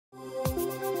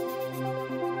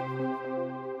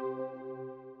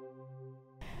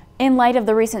In light of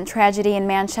the recent tragedy in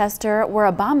Manchester, where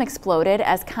a bomb exploded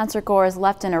as concertgoers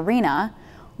left an arena,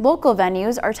 local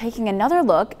venues are taking another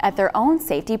look at their own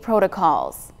safety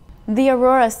protocols. The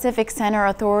Aurora Civic Center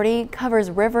Authority covers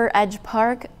RiverEdge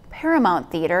Park, Paramount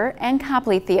Theater, and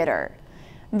Copley Theater,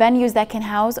 venues that can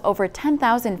house over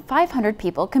 10,500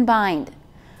 people combined.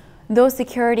 Though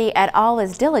security at all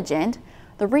is diligent,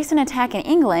 the recent attack in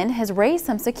England has raised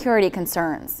some security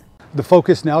concerns. The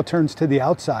focus now turns to the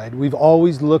outside. We've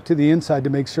always looked to the inside to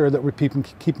make sure that we're keeping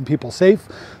people safe,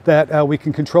 that we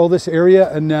can control this area,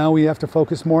 and now we have to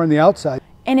focus more on the outside.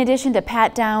 In addition to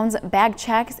pat-downs, bag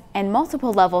checks, and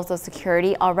multiple levels of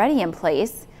security already in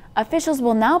place, officials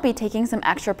will now be taking some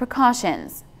extra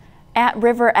precautions. At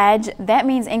RiverEdge, that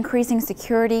means increasing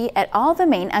security at all the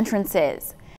main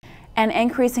entrances and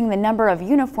increasing the number of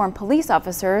uniformed police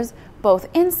officers both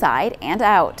inside and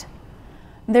out.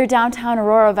 Their downtown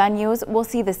Aurora venues will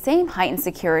see the same heightened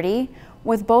security,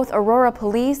 with both Aurora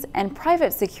police and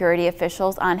private security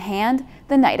officials on hand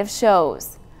the night of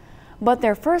shows. But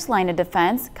their first line of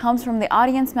defense comes from the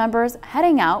audience members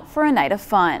heading out for a night of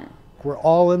fun. We're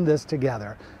all in this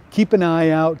together. Keep an eye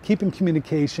out, keep in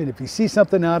communication. If you see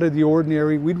something out of the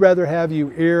ordinary, we'd rather have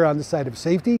you err on the side of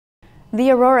safety. The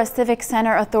Aurora Civic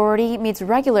Center Authority meets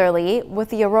regularly with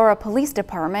the Aurora Police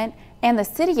Department and the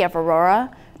City of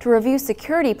Aurora to review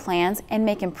security plans and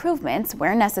make improvements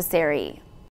where necessary.